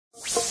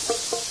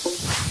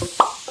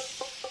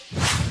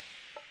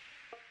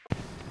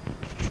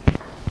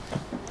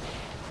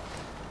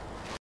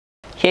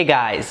Hey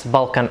guys,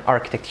 Balkan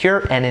Architect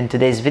here, and in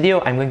today's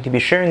video I'm going to be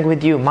sharing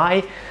with you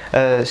my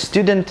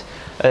student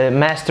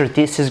master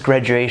thesis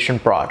graduation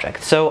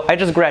project. So I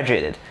just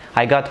graduated.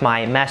 I got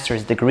my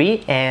master's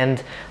degree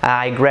and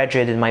I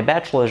graduated my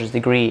bachelor's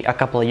degree a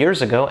couple of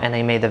years ago, and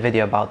I made a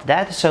video about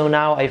that. So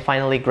now I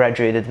finally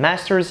graduated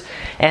master's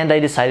and I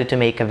decided to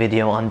make a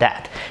video on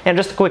that. And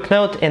just a quick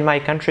note, in my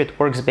country it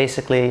works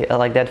basically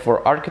like that.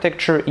 For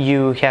architecture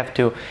you have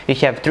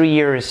 3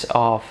 years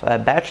of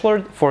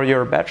bachelor for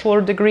your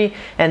bachelor degree,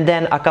 and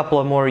then a couple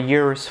of more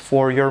years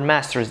for your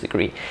master's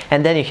degree,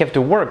 and then you have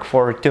to work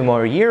for 2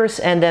 more years,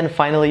 and then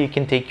finally you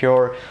can take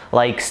your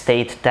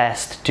state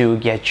test to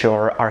get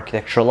your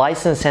architecture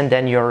license, and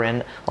then you're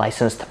a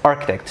licensed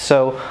architect.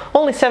 So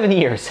only 7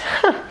 years.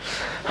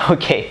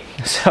 Okay,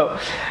 so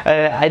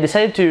I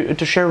decided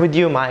to share with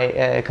you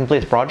my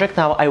complete project.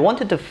 Now I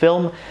wanted to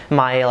film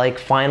my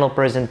final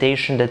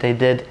presentation that I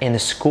did in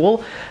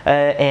school,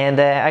 and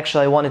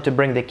actually I wanted to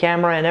bring the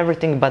camera and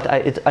everything, but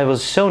I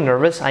was so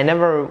nervous. I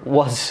never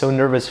was so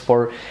nervous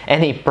for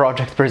any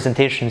project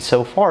presentation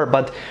so far,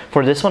 but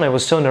for this one I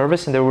was so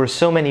nervous, and there were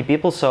so many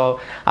people, so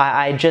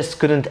I just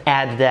couldn't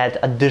add that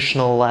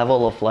additional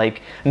level of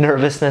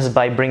nervousness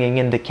by bringing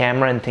in the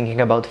camera and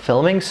thinking about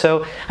filming.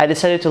 So I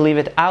decided to leave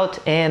it out,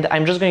 and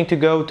I'm just going to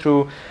go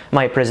through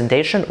my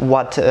presentation,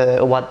 what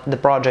the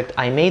project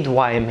I made,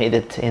 why I made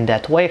it in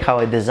that way, how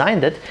I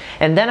designed it,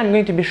 and then I'm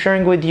going to be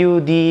sharing with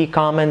you the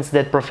comments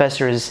that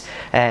professors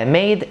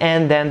made,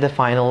 and then the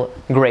final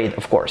grade,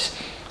 of course.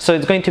 So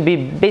it's going to be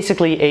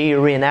basically a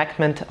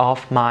reenactment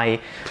of my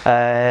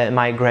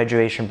my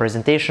graduation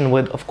presentation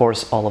with, of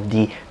course, all of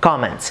the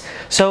comments.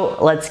 So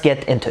let's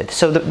get into it.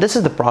 So this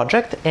is the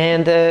project,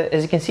 and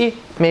as you can see,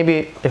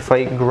 maybe if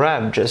I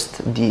grab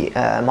just the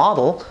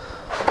model.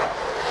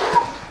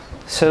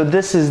 So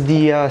this is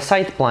the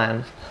site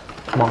plan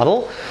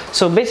model.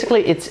 So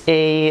basically it's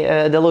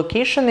the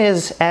location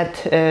is at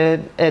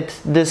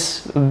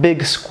this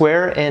big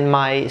square in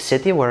my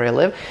city where I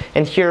live,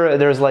 and here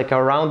there's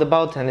a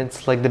roundabout, and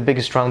it's the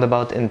biggest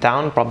roundabout in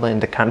town, probably in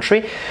the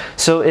country.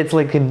 So it's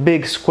a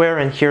big square,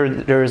 and here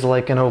there's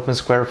an open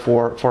square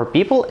for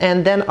people,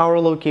 and then our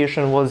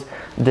location was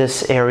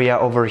this area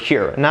over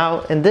here.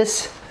 Now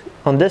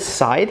on this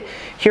side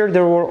here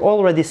there were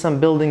already some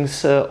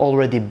buildings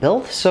already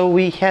built, so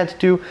we had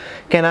to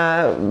kind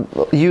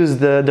of use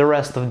the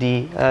rest of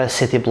the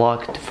city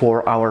block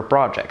for our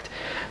project.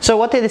 So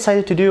what I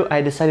decided to do,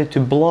 I decided to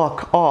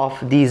block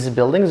off these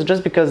buildings,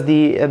 just because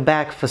the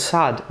back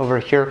facade over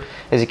here,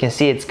 as you can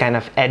see, it's kind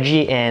of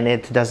edgy and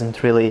it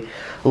doesn't really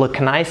look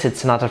nice.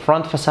 It's not a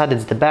front facade,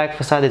 it's the back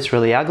facade, it's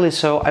really ugly.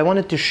 So I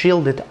wanted to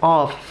shield it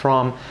off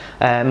from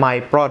my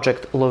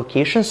project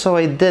location. So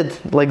I did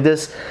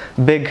this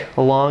big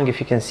long, if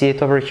you can see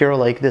it over here,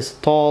 this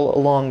tall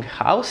long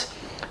house.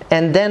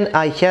 And then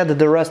I had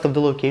the rest of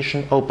the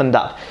location opened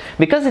up.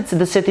 Because it's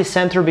the city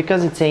center,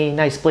 because it's a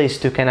nice place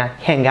to kind of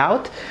hang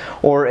out,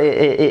 or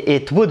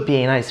it would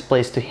be a nice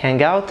place to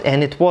hang out,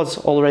 and it was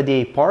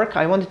already a park,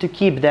 I wanted to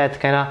keep that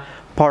kind of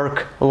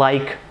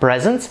park-like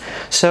presence.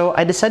 So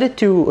I decided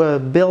to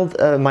build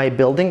my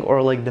building,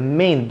 or the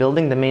main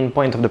building, the main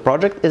point of the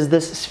project is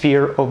this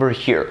sphere over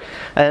here.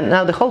 And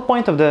now the whole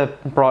point of the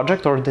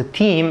project, or the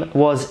theme,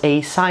 was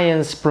a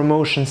science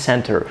promotion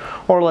center,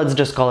 or let's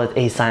just call it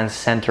a science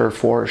center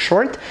for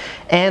short.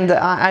 And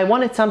I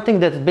wanted something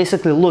that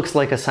basically looks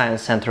like a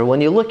science center. When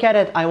you look at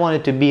it, I want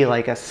it to be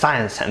like a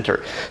science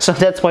center. So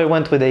that's why I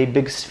went with a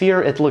big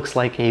sphere. It looks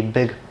like a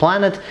big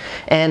planet,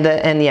 and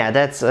yeah,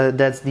 that's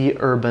the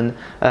urban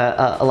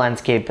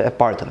landscape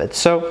part of it.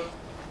 So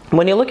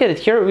when you look at it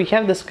here, we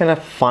have this kind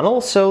of funnel.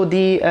 So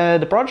the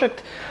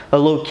project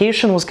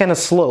location was kind of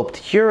sloped.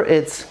 Here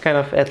it's kind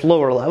of at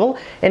lower level,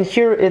 and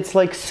here it's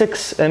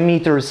 6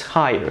 meters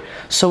higher.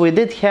 So we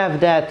did have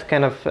that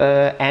kind of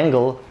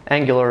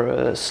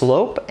angular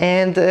slope,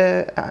 and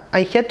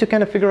I had to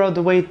kind of figure out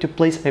the way to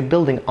place my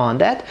building on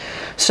that.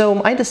 So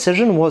my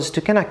decision was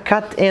to kind of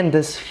cut in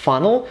this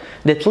funnel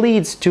that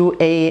leads to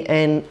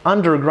an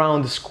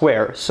underground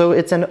square. So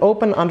it's an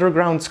open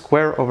underground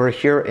square over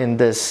here in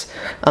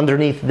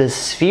underneath this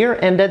sphere,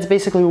 and that's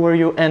basically where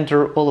you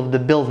enter all of the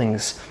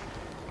buildings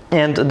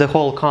and the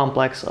whole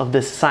complex of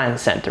this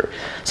science center.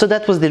 So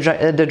that was the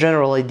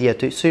general idea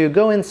too. So you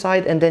go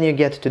inside, and then you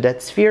get to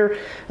that sphere,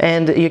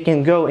 and you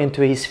can go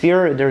into a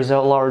sphere. There's a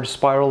large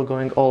spiral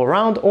going all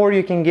around, or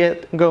you can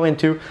go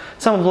into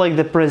some of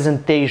the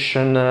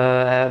presentation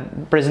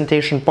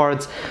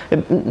parts,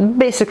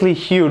 basically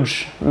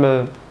huge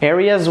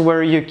areas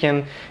where you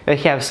can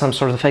have some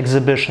sort of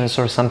exhibitions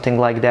or something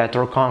like that,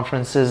 or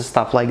conferences,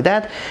 stuff like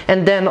that.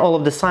 And then all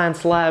of the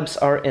science labs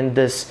are in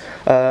this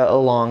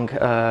long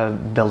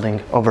building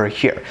over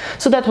here.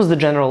 So that was the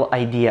general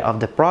idea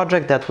of the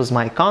project. That was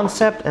my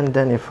concept. And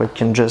then if we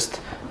can just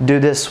do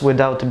this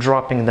without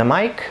dropping the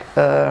mic.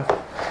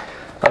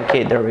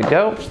 Okay, there we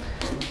go.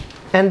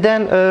 And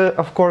then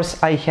of course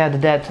I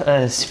had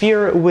that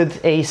sphere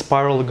with a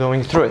spiral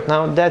going through it.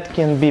 Now that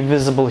can be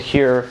visible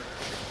here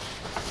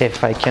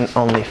if I can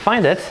only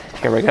find it.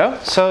 Here we go.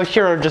 So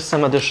here are just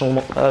some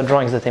additional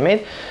drawings that I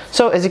made.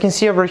 So as you can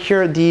see over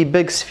here, the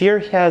big sphere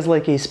has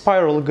like a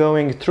spiral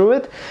going through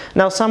it.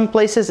 Now some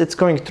places it's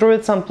going through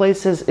it, some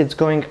places it's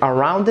going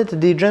around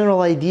it. The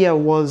general idea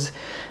was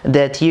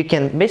that you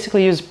can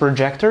basically use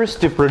projectors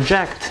to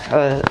project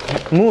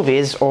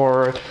movies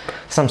or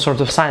some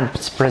sort of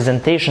science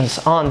presentations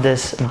on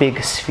this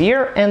big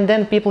sphere, and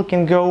then people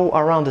can go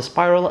around the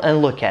spiral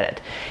and look at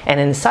it. And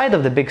inside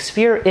of the big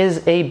sphere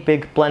is a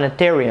big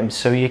planetarium,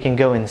 so you can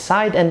go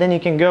inside and then you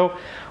can go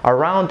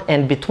around,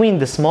 and between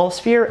the small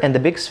sphere and the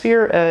big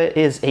sphere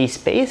is a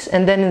space,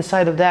 and then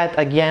inside of that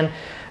again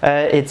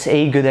it's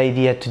a good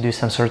idea to do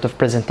some sort of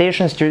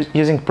presentations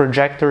using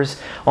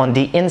projectors on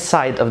the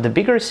inside of the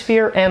bigger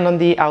sphere and on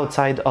the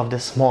outside of the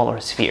smaller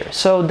sphere.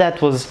 So that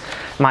was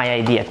my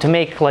idea, to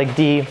make like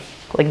the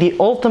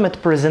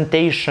ultimate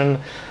presentation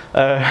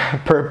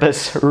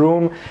purpose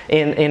room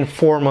in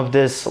form of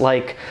this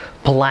like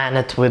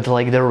planet with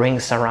like the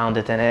rings around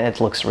it, and it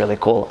looks really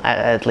cool,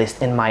 at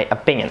least in my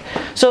opinion.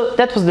 So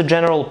that was the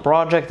general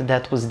project,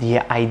 that was the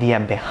idea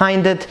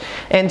behind it,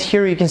 and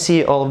here you can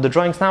see all of the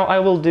drawings. Now I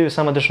will do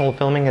some additional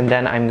filming and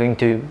then I'm going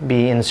to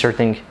be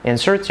inserting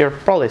inserts. You're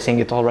probably seeing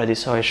it already,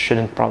 so I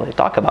shouldn't probably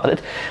talk about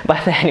it,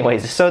 but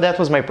anyways, so that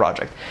was my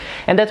project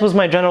and that was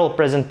my general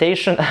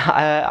presentation.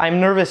 I'm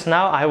nervous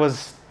now. I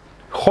was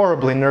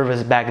horribly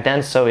nervous back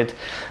then, so it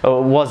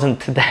wasn't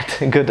that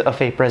good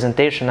of a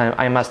presentation,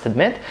 I must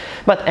admit.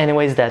 But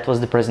anyways, that was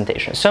the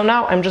presentation. So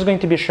now I'm just going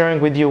to be sharing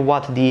with you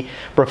what the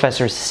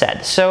professors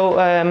said. So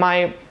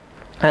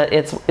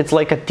it's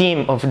like a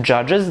team of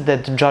judges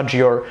that judge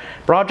your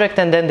project,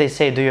 and then they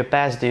say, do you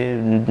pass, do you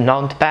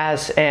not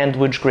pass, and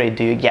which grade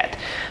do you get.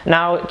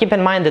 Now keep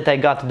in mind that I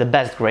got the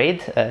best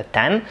grade,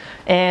 10,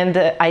 and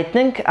I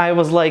think I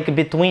was like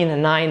between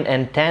 9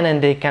 and 10,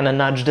 and they kind of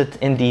nudged it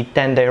in the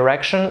 10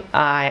 direction.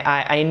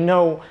 I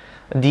know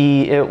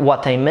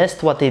what I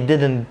missed, what I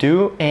didn't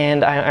do,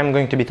 and I'm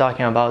going to be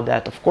talking about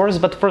that, of course.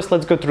 But first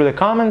let's go through the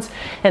comments,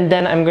 and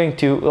then I'm going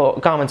to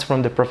comments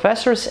from the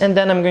professors, and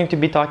then I'm going to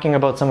be talking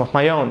about some of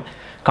my own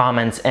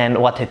comments and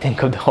what I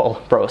think of the whole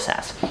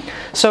process.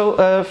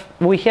 So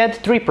we had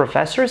 3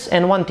 professors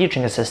and 1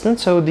 teaching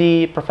assistant. So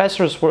the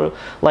professors were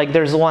like,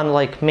 there's one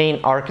like main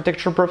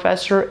architecture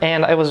professor,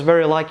 and I was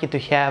very lucky to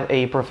have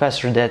a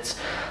professor that's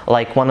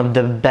like one of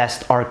the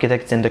best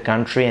architects in the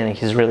country, and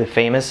he's really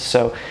famous.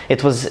 So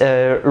it was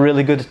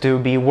really good to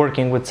be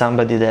working with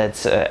somebody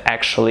that's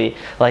actually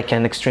like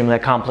an extremely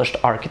accomplished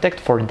architect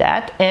for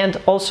that.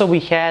 And also we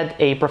had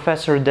a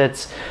professor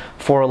that's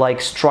for like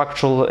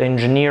structural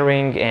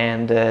engineering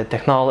and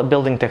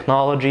building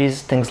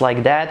technologies, things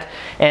like that,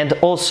 and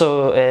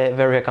also a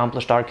very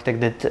accomplished architect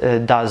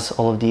that does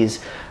all of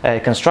these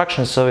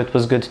constructions, so it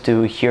was good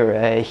to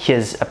hear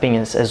his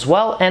opinions as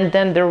well. And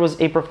then there was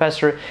a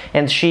professor,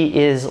 and she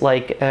is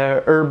like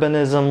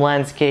urbanism,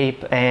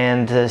 landscape,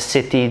 and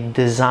city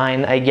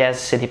design, I guess,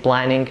 city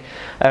planning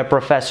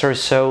professor.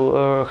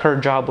 So her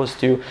job was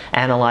to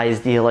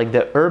analyze the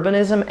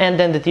urbanism, and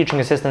then the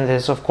teaching assistant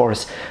is of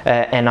course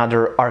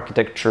another architecture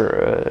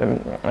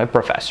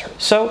professor.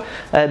 So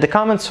the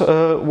comments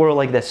were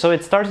like this. So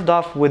it started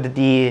off with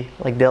the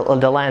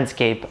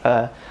landscape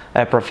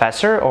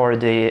professor, or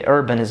the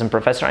urbanism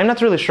professor. I'm not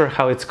really sure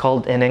how it's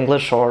called in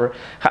English, or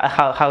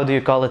how do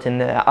you call it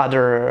in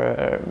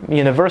other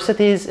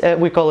universities.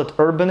 We call it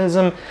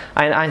urbanism.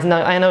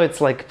 I know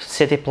it's like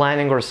city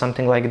planning or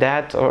something like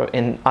that, or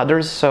in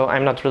others, so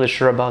I'm not really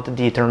sure about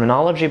the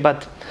terminology,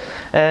 but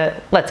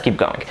let's keep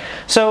going.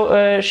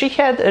 So she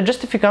had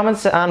just a few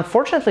comments.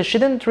 Unfortunately, she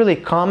didn't really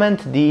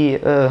comment the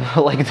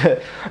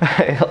the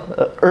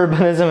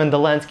urbanism and the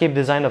landscape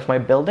design of my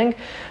building.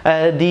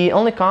 The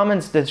only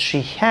comments that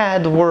she had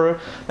were,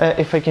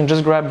 if I can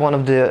just grab one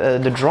of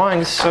the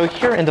drawings. So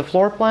here in the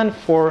floor plan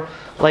for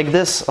like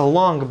this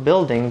long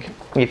building,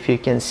 if you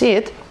can see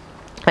it,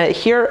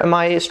 here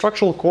my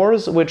structural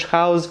cores, which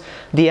house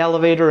the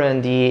elevator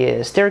and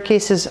the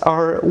staircases,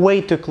 are way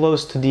too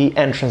close to the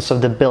entrance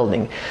of the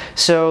building.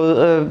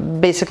 So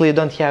basically you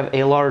don't have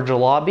a large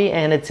lobby,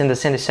 and it's in the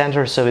city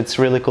center, so it's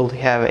really cool to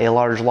have a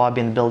large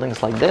lobby in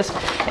buildings like this,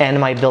 and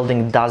my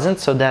building doesn't,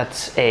 so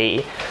that's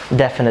a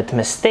definite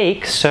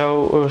mistake.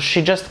 So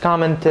she just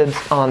commented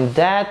on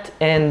that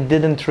and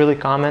didn't really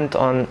comment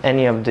on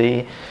any of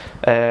the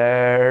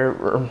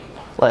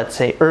let's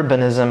say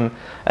urbanism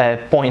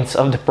points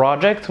of the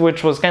project,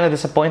 which was kind of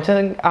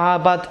disappointing,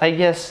 but I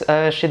guess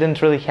she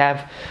didn't really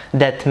have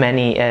that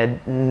many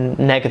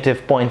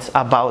negative points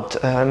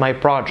about my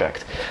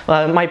project.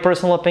 My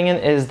personal opinion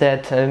is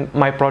that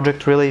my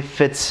project really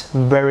fits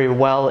very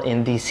well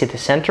in the city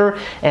center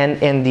and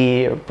in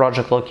the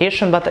project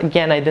location, but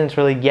again I didn't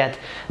really get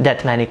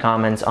that many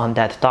comments on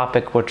that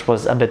topic, which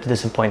was a bit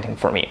disappointing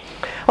for me.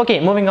 Okay,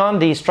 moving on,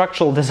 the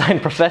structural design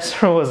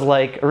professor was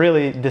like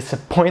really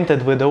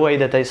disappointed with the way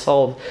that that I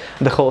solved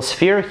the whole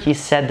sphere, he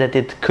said that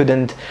it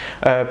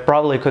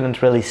probably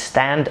couldn't really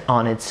stand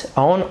on its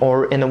own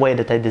or in the way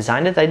that I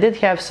designed it. I did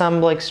have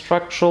some like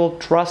structural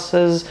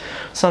trusses,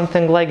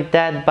 something like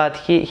that, but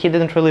he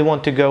didn't really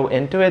want to go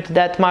into it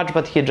that much,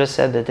 but he just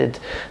said that it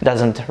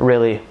doesn't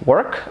really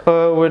work,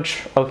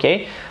 which,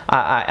 okay,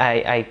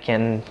 I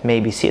can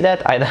maybe see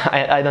that.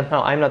 I don't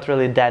know. I'm not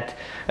really that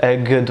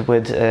good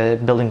with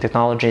building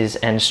technologies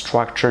and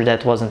structure.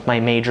 That wasn't my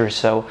major,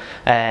 so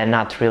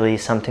not really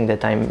something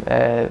that I'm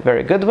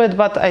very good with,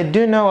 but I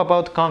do know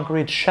about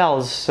concrete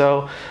shells,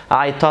 so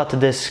I thought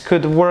this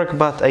could work,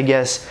 but I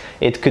guess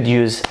it could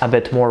use a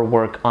bit more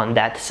work on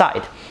that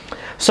side.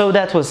 So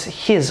that was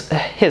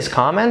his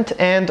comment,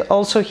 and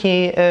also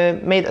he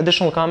made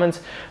additional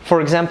comments, for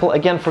example,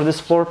 again for this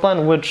floor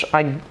plan, which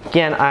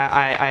again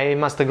I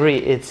must agree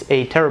it's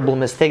a terrible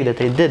mistake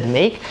that I did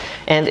make.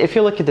 And if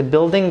you look at the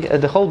building,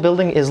 the whole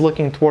building is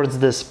looking towards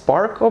this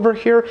park over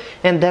here,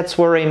 and that's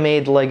where I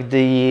made like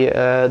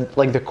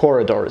the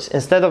corridors.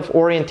 Instead of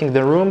orienting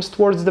the rooms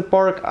towards the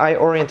park, I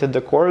oriented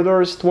the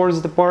corridors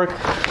towards the park,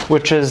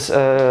 which is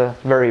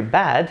very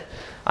bad,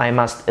 I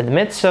must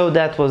admit. So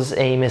that was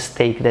a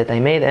mistake that I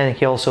made, and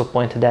he also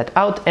pointed that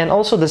out. And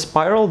also the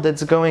spiral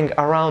that's going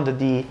around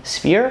the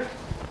sphere,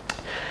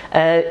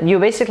 you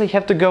basically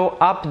have to go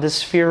up the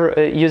sphere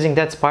using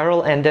that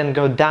spiral and then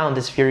go down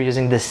the sphere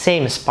using the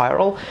same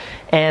spiral,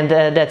 and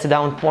that's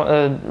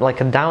like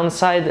a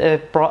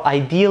downside.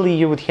 Ideally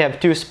you would have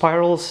two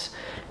spirals,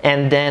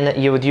 and then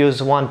you would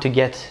use one to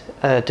get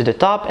to the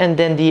top and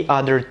then the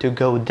other to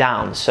go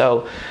down.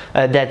 So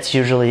that's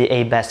usually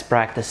a best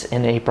practice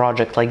in a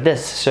project like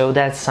this. So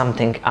that's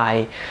something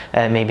I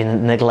maybe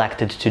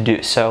neglected to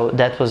do. So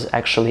that was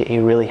actually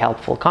a really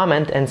helpful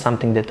comment, and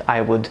something that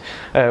I would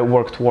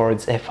work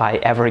towards if I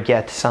ever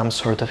get some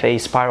sort of a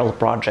spiral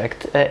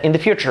project in the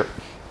future.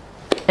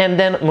 And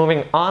then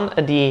moving on,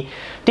 the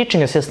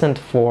teaching assistant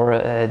for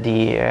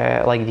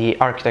the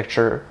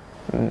architecture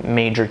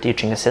major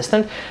teaching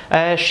assistant,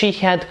 she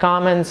had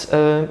comments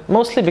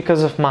mostly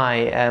because of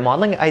my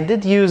modeling. I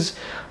did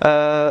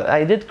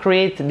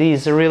create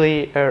these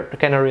really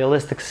kind of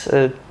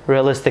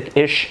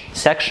realistic-ish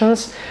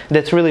sections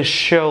that really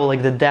show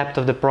like the depth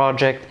of the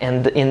project,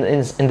 and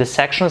in the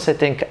sections I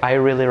think I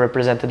really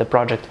represented the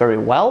project very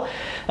well.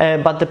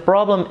 But the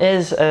problem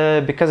is,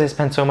 because I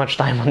spent so much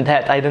time on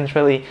that, I didn't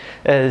really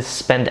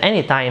spend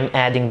any time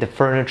adding the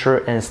furniture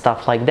and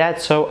stuff like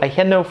that. So I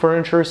had no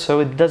furniture, so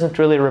it doesn't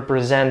really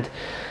represent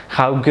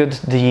how good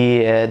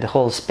the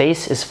whole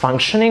space is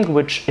functioning,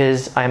 which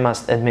is, I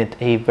must admit,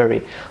 a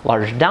very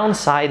large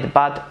downside.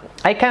 But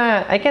I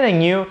kind of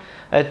knew,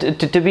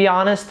 to be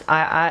honest,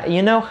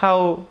 you know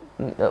how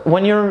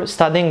when you're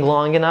studying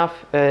long enough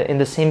in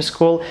the same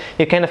school,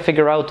 you kind of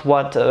figure out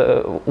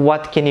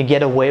what can you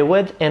get away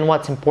with and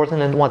what's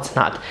important and what's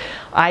not.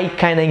 I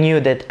kind of knew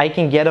that I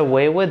can get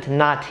away with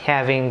not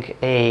having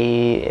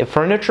a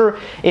furniture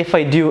if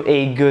I do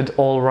a good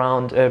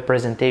all-round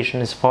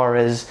presentation, as far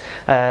as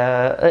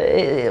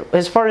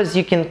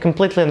you can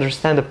completely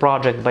understand the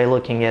project by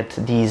looking at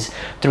these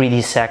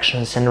 3D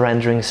sections and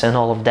renderings and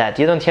all of that.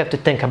 You don't have to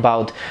think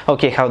about,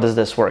 okay, how does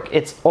this work?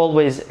 It's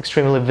always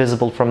extremely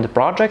visible from the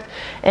project,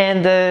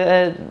 and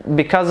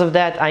because of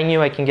that I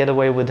knew I can get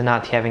away with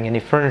not having any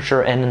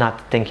furniture and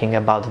not thinking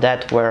about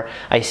that, where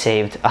I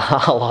saved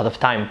a lot of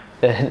time,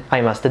 I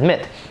must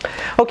admit.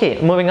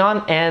 Okay, moving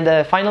on,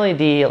 and finally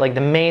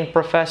the main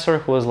professor,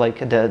 who was like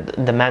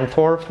the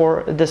mentor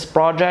for this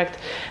project,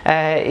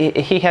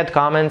 he had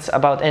comments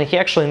about, and he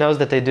actually knows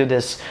that I do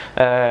this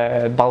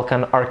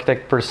Balkan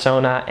architect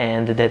persona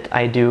and that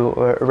I do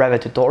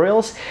Revit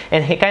tutorials,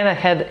 and he kind of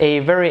had a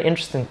very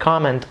interesting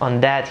comment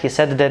on that. He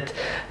said that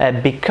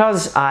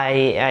because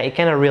I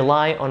kind of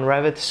rely on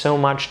Revit so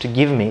much to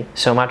give me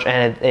so much,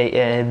 and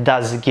it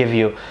does give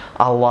you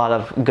a lot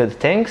of good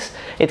things,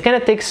 it kind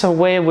of takes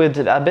away with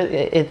a bit,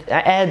 it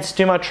adds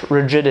too much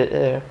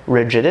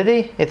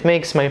rigidity. It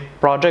makes my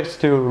projects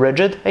too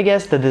rigid, I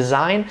guess, the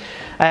design.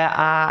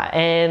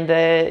 And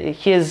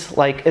his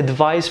like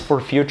advice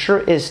for future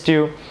is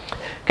to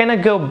kind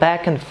of go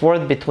back and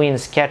forth between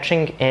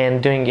sketching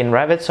and doing in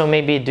Revit. So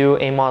maybe do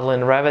a model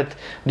in Revit,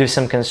 do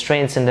some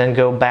constraints, and then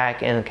go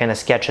back and kind of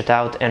sketch it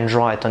out and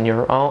draw it on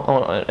your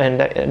own,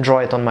 and draw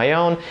it on my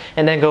own,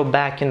 and then go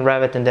back in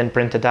Revit and then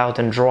print it out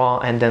and draw,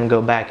 and then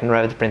go back in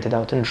Revit, print it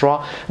out and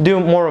draw. Do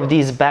more of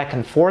these back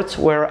and forths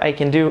where I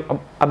can do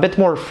a bit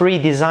more free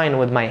design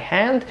with my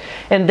hand,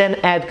 and then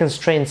add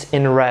constraints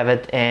in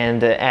Revit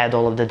and add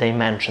all of the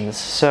dimensions.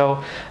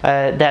 So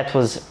that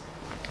was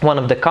one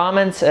of the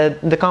comments.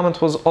 The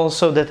comment was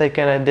also that I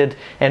kind of did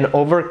an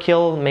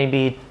overkill,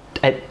 maybe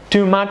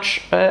too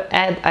much,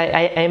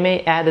 I may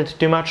added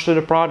too much to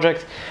the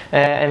project,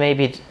 and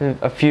maybe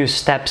a few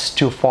steps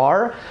too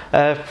far.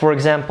 For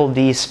example,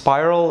 the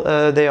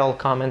spiral, they all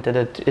commented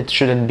that it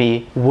shouldn't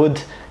be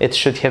wood, it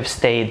should have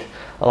stayed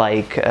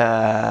like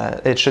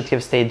it should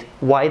have stayed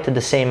white,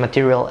 the same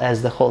material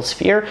as the whole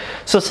sphere.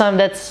 So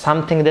that's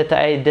something that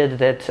I did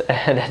that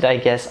that I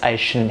guess I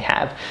shouldn't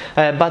have.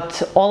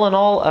 But all in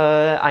all,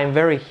 I'm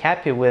very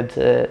happy with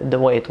the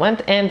way it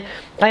went, and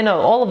I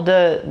know all of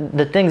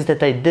the things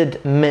that I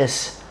did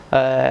miss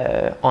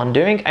on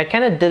doing, I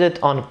kind of did it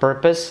on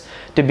purpose,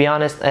 to be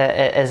honest.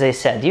 As I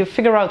said, you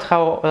figure out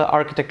how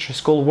architecture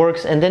school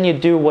works, and then you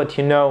do what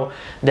you know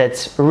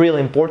that's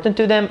really important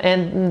to them,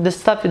 and the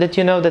stuff that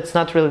you know that's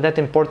not really that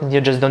important,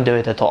 you just don't do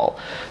it at all.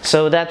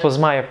 So that was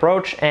my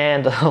approach,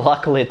 and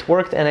luckily it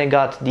worked, and I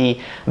got the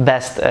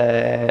best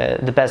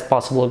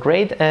possible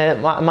grade.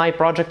 My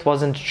project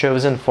wasn't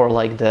chosen for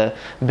like the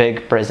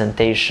big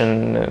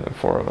presentation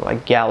for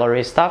like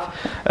gallery stuff,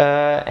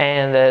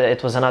 and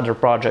it was another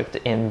project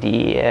in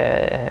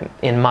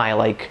my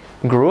like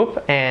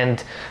group,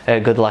 and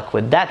good luck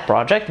with that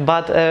project.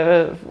 But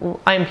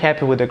I'm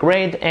happy with the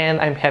grade, and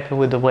I'm happy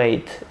with the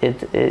way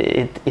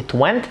it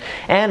went,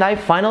 and I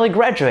finally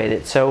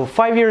graduated. So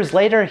 5 years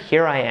later,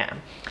 here I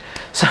am.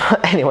 So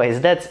anyways,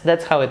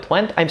 that's how it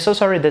went. I'm so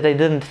sorry that I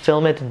didn't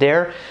film it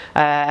there.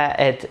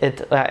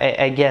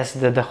 I guess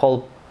the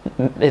whole,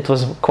 it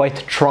was quite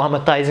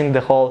traumatizing,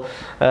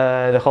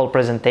 the whole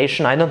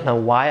presentation. I don't know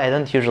why. I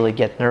don't usually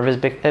get nervous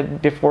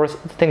before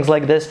things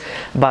like this,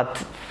 but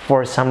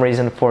for some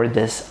reason for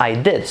this I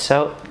did.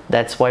 So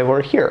that's why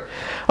we're here.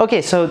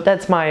 Okay, so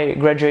that's my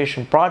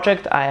graduation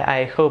project.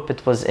 I hope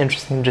it was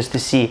interesting just to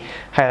see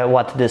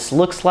what this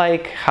looks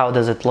like. How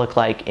does it look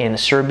like in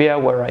Serbia,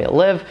 where I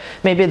live?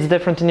 Maybe it's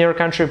different in your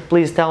country.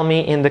 Please tell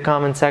me in the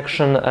comment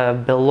section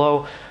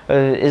below.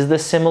 Is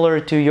this similar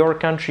to your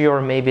country,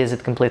 or maybe is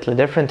it completely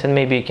different? And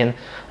maybe you can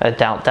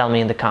tell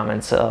me in the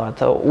comments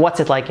what's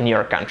it like in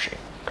your country.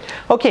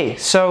 Okay,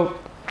 so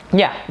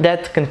yeah,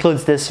 that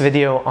concludes this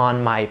video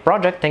on my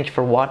project. Thank you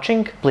for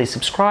watching. Please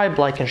subscribe,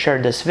 like, and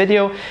share this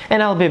video,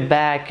 and I'll be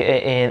back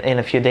in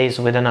a few days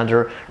with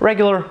another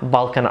regular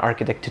Balkan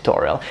architect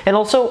tutorial. And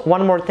also,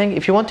 one more thing,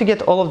 if you want to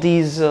get all of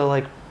these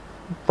like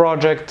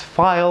project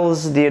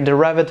files, the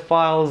Revit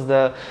files,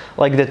 the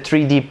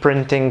 3D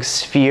printing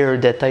sphere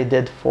that I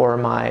did for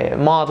my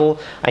model,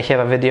 I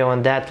have a video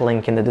on that,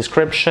 link in the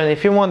description.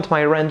 If you want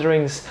my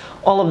renderings,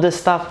 all of this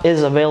stuff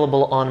is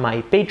available on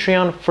my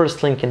Patreon,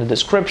 first link in the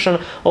description.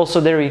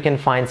 Also there you can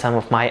find some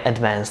of my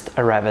advanced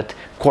Revit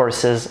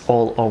courses,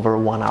 all over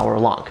 1 hour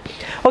long.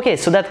 Okay,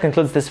 so that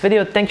concludes this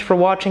video. Thank you for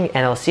watching,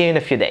 and I'll see you in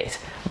a few days.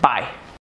 Bye!